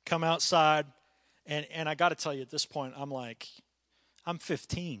 come outside, and I got to tell you, at this point, I'm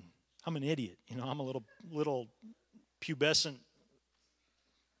 15. I'm an idiot. I'm a little pubescent.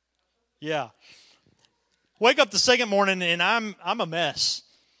 Yeah. Wake up the second morning, and I'm a mess.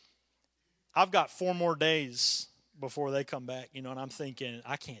 I've got 4 more days before they come back, and I'm thinking,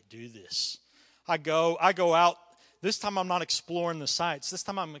 I can't do this. I go out. This time I'm not exploring the sites. This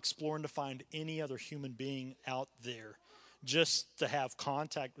time I'm exploring to find any other human being out there just to have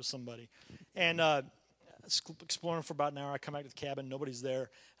contact with somebody. And exploring for about an hour, I come back to the cabin. Nobody's there.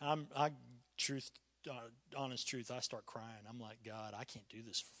 Honest truth, I start crying. I'm like, God, I can't do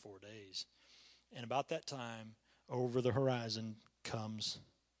this for 4 days. And about that time, over the horizon comes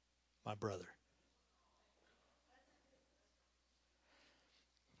my brother.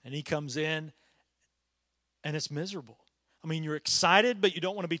 And he comes in, and it's miserable. I mean, you're excited, but you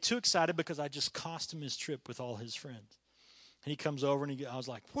don't want to be too excited because I just cost him his trip with all his friends. And he comes over, and I was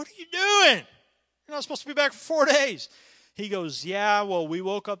like, what are you doing? You're not supposed to be back for 4 days. He goes, yeah, well, we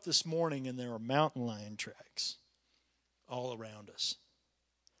woke up this morning, and there were mountain lion tracks all around us.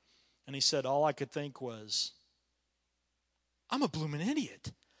 And he said, all I could think was, I'm a blooming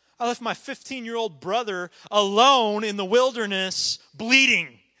idiot. I left my 15-year-old brother alone in the wilderness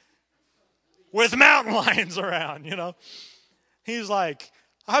bleeding with mountain lions around, He's like,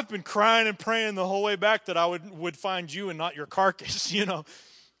 I've been crying and praying the whole way back that I would find you and not your carcass,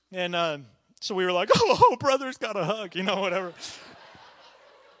 And so we were like, oh, brother's got a hug, whatever.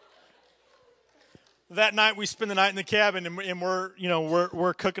 That night we spend the night in the cabin, and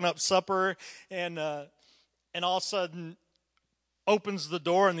we're cooking up supper, and all of a sudden opens the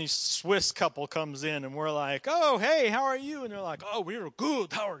door, and this Swiss couple comes in, and we're like, oh, hey, how are you? And they're like, oh, we're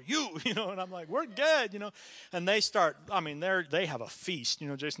good. How are you? And I'm like, we're good, And they start, they have a feast.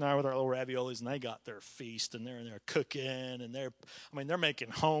 Jason and I with our little raviolis, and they got their feast, and they're in there cooking, and they're making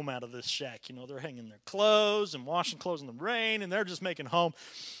home out of this shack. They're hanging their clothes and washing clothes in the rain, and they're just making home.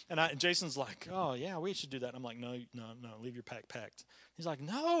 And Jason's like, oh, yeah, we should do that. And I'm like, no, leave your pack packed. He's like,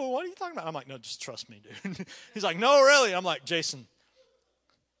 no, what are you talking about? I'm like, no, just trust me, dude. He's like, no, really? I'm like, Jason,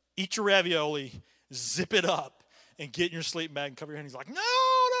 eat your ravioli, zip it up, and get in your sleeping bag and cover your head. He's like, no.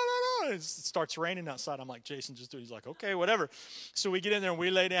 It starts raining outside. I'm like, Jason, just do it. He's like, okay, whatever. So we get in there and we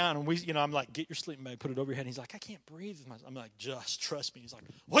lay down, and I'm like, get your sleeping bag, put it over your head. He's like, I can't breathe. I'm like, just trust me. He's like,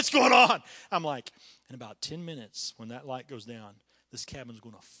 what's going on? I'm like, in about 10 minutes, when that light goes down, this cabin's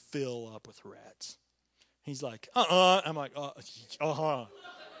going to fill up with rats. He's like, I'm like,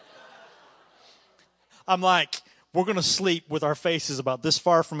 I'm like, we're going to sleep with our faces about this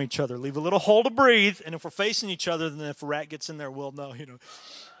far from each other. Leave a little hole to breathe, and if we're facing each other, then if a rat gets in there, we'll know,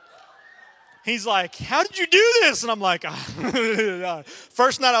 He's like, how did you do this? And I'm like,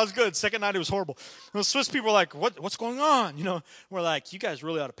 first night I was good. Second night it was horrible. And the Swiss people were like, what's going on? We're like, you guys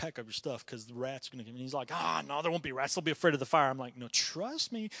really ought to pack up your stuff because the rats are going to come in. He's like, no, there won't be rats. They'll be afraid of the fire. I'm like, no,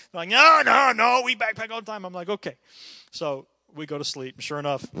 trust me. They're like, no, we backpack all the time. I'm like, okay. So we go to sleep. And sure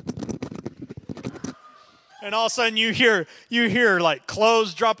enough, and all of a sudden you hear like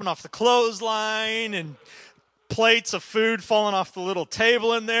clothes dropping off the clothesline and plates of food falling off the little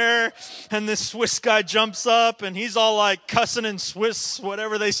table in there, and this Swiss guy jumps up, and he's all like cussing in Swiss,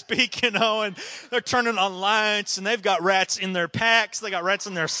 whatever they speak, and they're turning on lights, and they've got rats in their packs, they got rats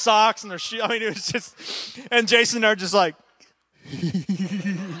in their socks and their shoes. It was just, and Jason and I are just like,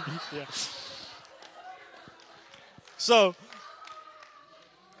 yeah. So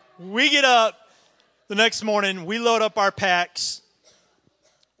we get up the next morning, we load up our packs.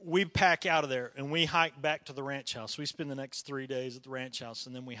 We pack out of there, and we hike back to the ranch house. We spend the next 3 days at the ranch house,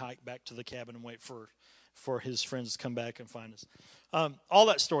 and then we hike back to the cabin and wait for his friends to come back and find us. All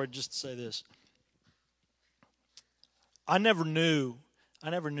that story just to say this. I never knew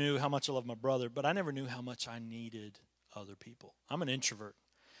how much I loved my brother, but I never knew how much I needed other people. I'm an introvert,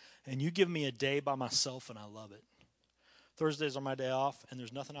 and you give me a day by myself, and I love it. Thursdays are my day off, and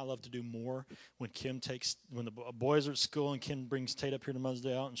there's nothing I love to do more when the boys are at school and Kim brings Tate up here to Mother's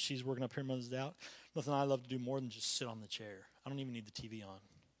Day out and she's working up here Mother's Day out. Nothing I love to do more than just sit on the chair. I don't even need the TV on.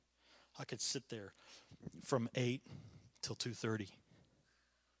 I could sit there from 8 till 2:30.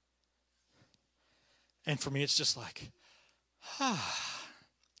 And for me, it's just like,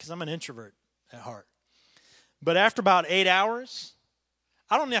 because I'm an introvert at heart. But after about 8 hours,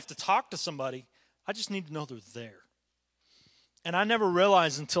 I don't have to talk to somebody. I just need to know they're there. And I never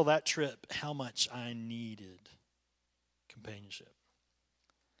realized until that trip how much I needed companionship.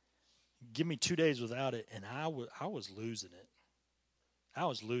 Give me 2 days without it, and I was losing it. I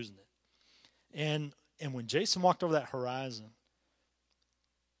was losing it. And when Jason walked over that horizon,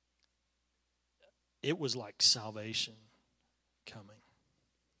 it was like salvation coming.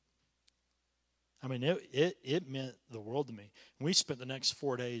 I mean, it meant the world to me. We spent the next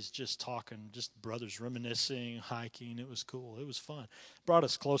 4 days just talking, just brothers reminiscing, hiking. It was cool. It was fun. Brought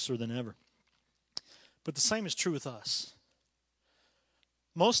us closer than ever. But the same is true with us.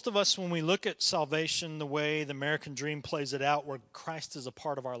 Most of us, when we look at salvation the way the American dream plays it out, where Christ is a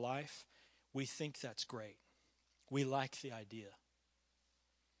part of our life, we think that's great. We like the idea.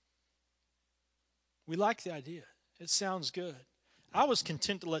 We like the idea. It sounds good. I was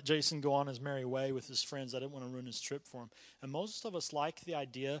content to let Jason go on his merry way with his friends. I didn't want to ruin his trip for him. And most of us like the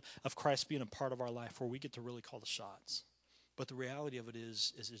idea of Christ being a part of our life where we get to really call the shots. But the reality of it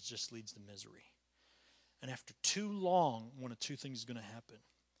is it just leads to misery. And after too long, one of two things is going to happen.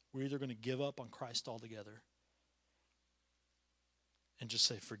 We're either going to give up on Christ altogether and just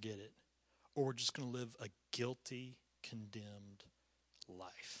say, forget it. Or we're just going to live a guilty, condemned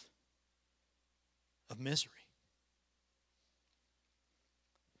life of misery.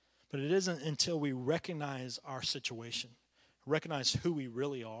 But it isn't until we recognize our situation, recognize who we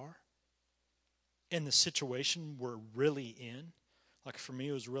really are, and the situation we're really in. Like for me,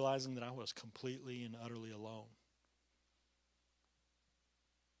 it was realizing that I was completely and utterly alone.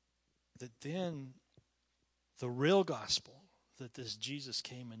 That then the real gospel, that this Jesus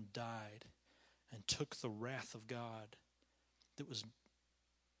came and died and took the wrath of God that was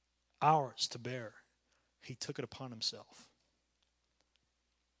ours to bear. He took it upon himself.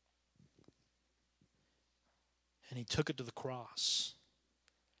 And he took it to the cross.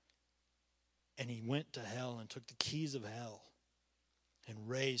 And he went to hell and took the keys of hell and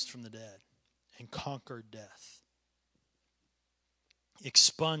raised from the dead and conquered death.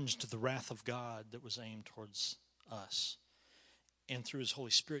 Expunged the wrath of God that was aimed towards us. And through his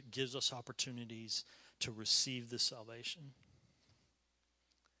Holy Spirit gives us opportunities to receive this salvation.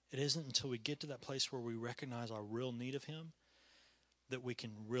 It isn't until we get to that place where we recognize our real need of him that we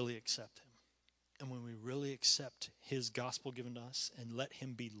can really accept him. And when we really accept his gospel given to us and let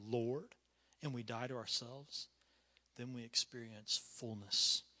him be Lord and we die to ourselves, then we experience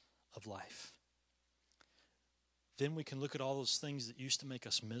fullness of life. Then we can look at all those things that used to make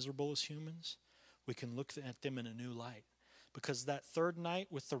us miserable as humans. We can look at them in a new light. Because that third night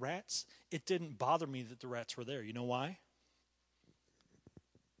with the rats, it didn't bother me that the rats were there. You know why?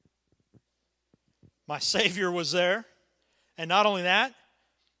 My Savior was there. And not only that,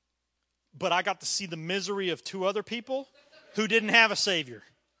 but I got to see the misery of two other people who didn't have a Savior.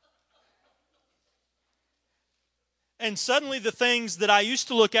 And suddenly the things that I used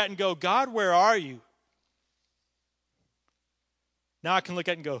to look at and go, God, where are you? Now I can look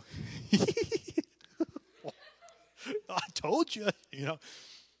at it and go, I told you,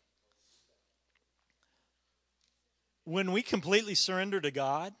 When we completely surrender to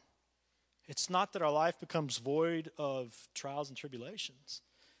God, it's not that our life becomes void of trials and tribulations.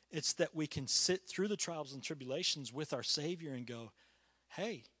 It's that we can sit through the trials and tribulations with our Savior and go,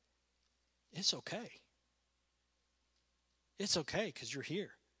 hey, it's okay. It's okay because you're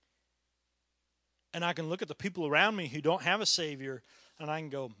here. And I can look at the people around me who don't have a Savior and I can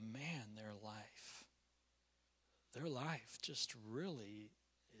go, man, their life just really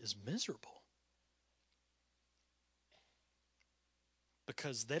is miserable.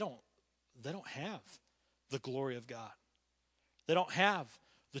 Because they don't have the glory of God. They don't have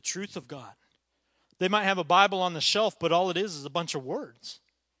the truth of God. They might have a Bible on the shelf, but all it is a bunch of words.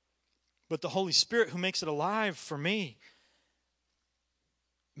 But the Holy Spirit who makes it alive for me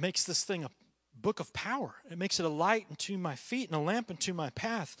makes this thing a book of power. It makes it a light unto my feet and a lamp unto my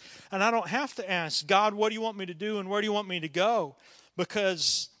path. And I don't have to ask, God, what do you want me to do and where do you want me to go?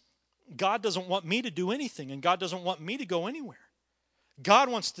 Because God doesn't want me to do anything and God doesn't want me to go anywhere. God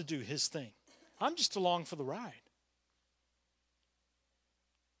wants to do his thing. I'm just along for the ride.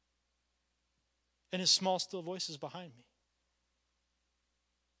 And his small, still voice is behind me.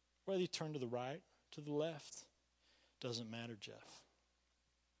 Whether you turn to the right, to the left, doesn't matter, Jeff.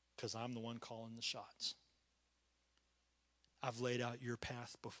 Because I'm the one calling the shots. I've laid out your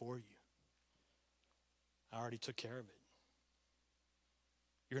path before you. I already took care of it.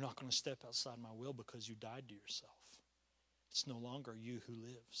 You're not going to step outside my will because you died to yourself. It's no longer you who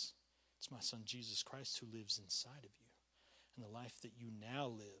lives. It's my son Jesus Christ who lives inside of you. And the life that you now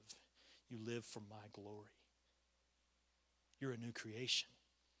live, you live for my glory. You're a new creation.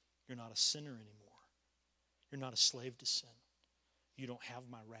 You're not a sinner anymore. You're not a slave to sin. You don't have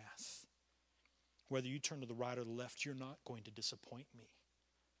my wrath. Whether you turn to the right or the left, you're not going to disappoint me,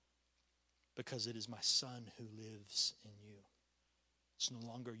 because it is my Son who lives in you. It's no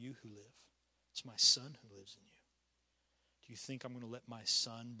longer you who live. It's my Son who lives in you. Do you think I'm going to let my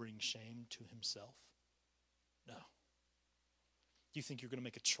Son bring shame to himself? No. Do you think you're going to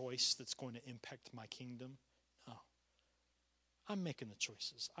make a choice that's going to impact my kingdom? No. I'm making the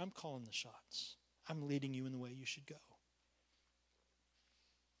choices. I'm calling the shots. I'm leading you in the way you should go.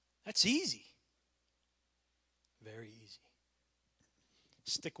 That's easy. Very easy.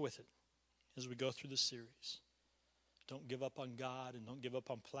 Stick with it as we go through the series. Don't give up on God, and don't give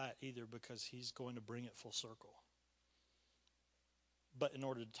up on Platt either, because he's going to bring it full circle. But in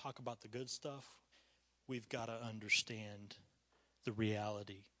order to talk about the good stuff, we've got to understand the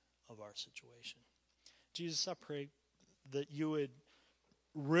reality of our situation. Jesus, I pray that you would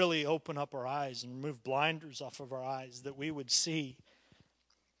really open up our eyes and remove blinders off of our eyes, that we would see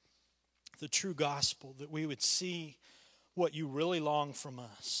the true gospel, that we would see what you really long from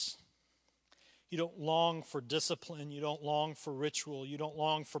us. You don't long for discipline. You don't long for ritual. You don't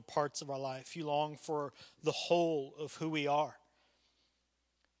long for parts of our life. You long for the whole of who we are.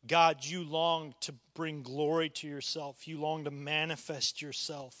 God, you long to bring glory to yourself. You long to manifest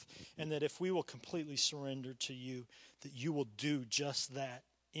yourself. And that if we will completely surrender to you, that you will do just that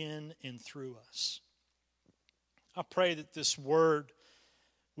in and through us. I pray that this word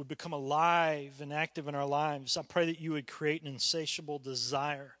would become alive and active in our lives. I pray that you would create an insatiable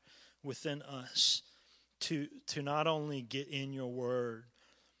desire within us to not only get in your word,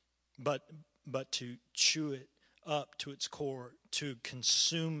 but to chew it up to its core, to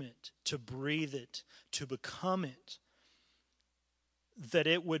consume it, to breathe it, to become it. That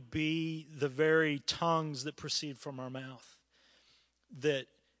it would be the very tongues that proceed from our mouth. That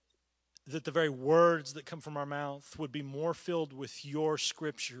the very words that come from our mouth would be more filled with your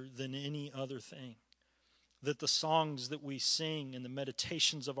scripture than any other thing. That the songs that we sing and the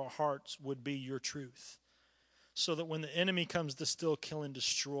meditations of our hearts would be your truth. So that when the enemy comes to steal, kill, and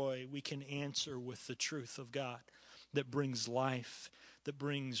destroy, we can answer with the truth of God that brings life, that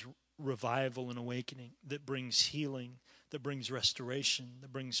brings revival and awakening, that brings healing, that brings restoration,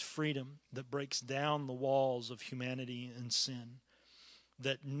 that brings freedom, that breaks down the walls of humanity and sin,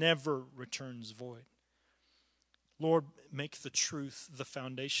 that never returns void. Lord, make the truth the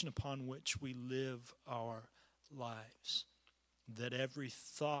foundation upon which we live our lives. That every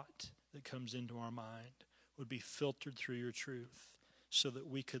thought that comes into our mind would be filtered through your truth, so that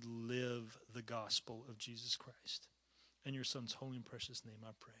we could live the gospel of Jesus Christ. In your Son's holy and precious name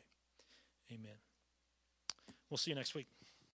I pray. Amen. We'll see you next week.